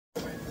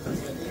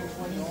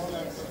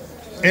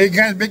Hey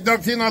guys, Big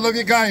Dog Tino, I love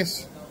you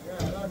guys.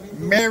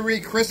 Merry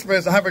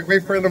Christmas. I have a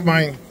great friend of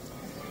mine,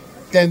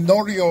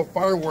 Tenorio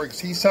Fireworks.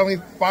 He's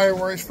selling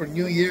fireworks for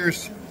New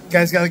Year's. You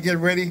guys got to get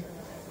ready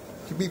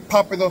to be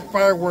popping those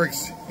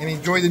fireworks and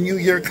enjoy the new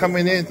year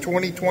coming in,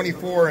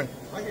 2024.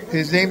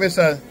 His name is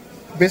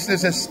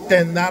business is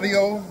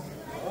Tenorio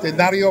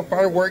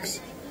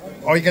Fireworks.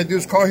 All you got to do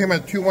is call him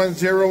at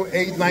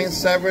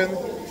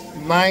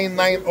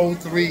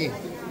 210-897-9903.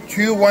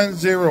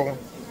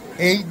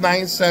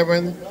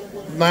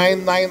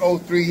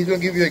 210-897-9903. He's going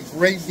to give you a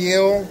great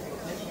deal.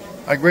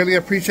 I greatly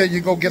appreciate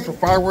you go get some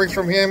fireworks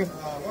from him.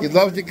 He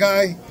loves you,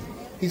 guy.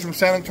 He's from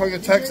San Antonio,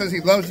 Texas.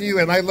 He loves you,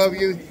 and I love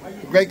you. A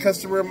great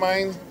customer of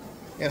mine.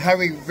 And have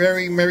a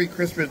very Merry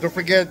Christmas. Don't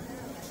forget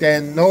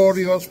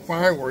Tenorio's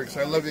Fireworks.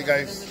 I love you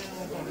guys.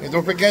 And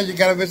don't forget, you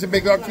got to visit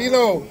Big Dog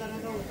Tino.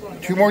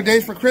 2 more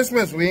days for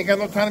Christmas. We ain't got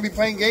no time to be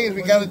playing games.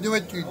 We got to do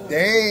it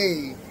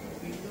today.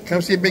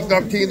 Come see Big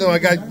Dog Tino. I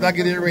got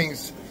nugget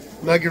earrings.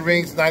 Nugget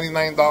rings,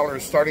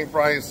 $99 starting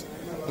price.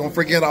 Don't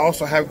forget, I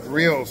also have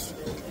grills.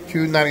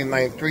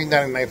 $2.99,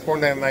 $3.99,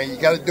 $4.99. You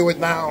got to do it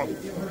now.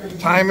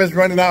 Time is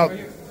running out.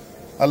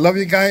 I love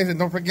you guys, and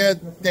don't forget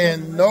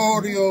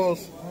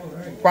Tenorio's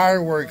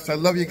Fireworks. I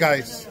love you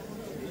guys.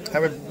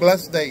 Have a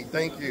blessed day.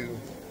 Thank you.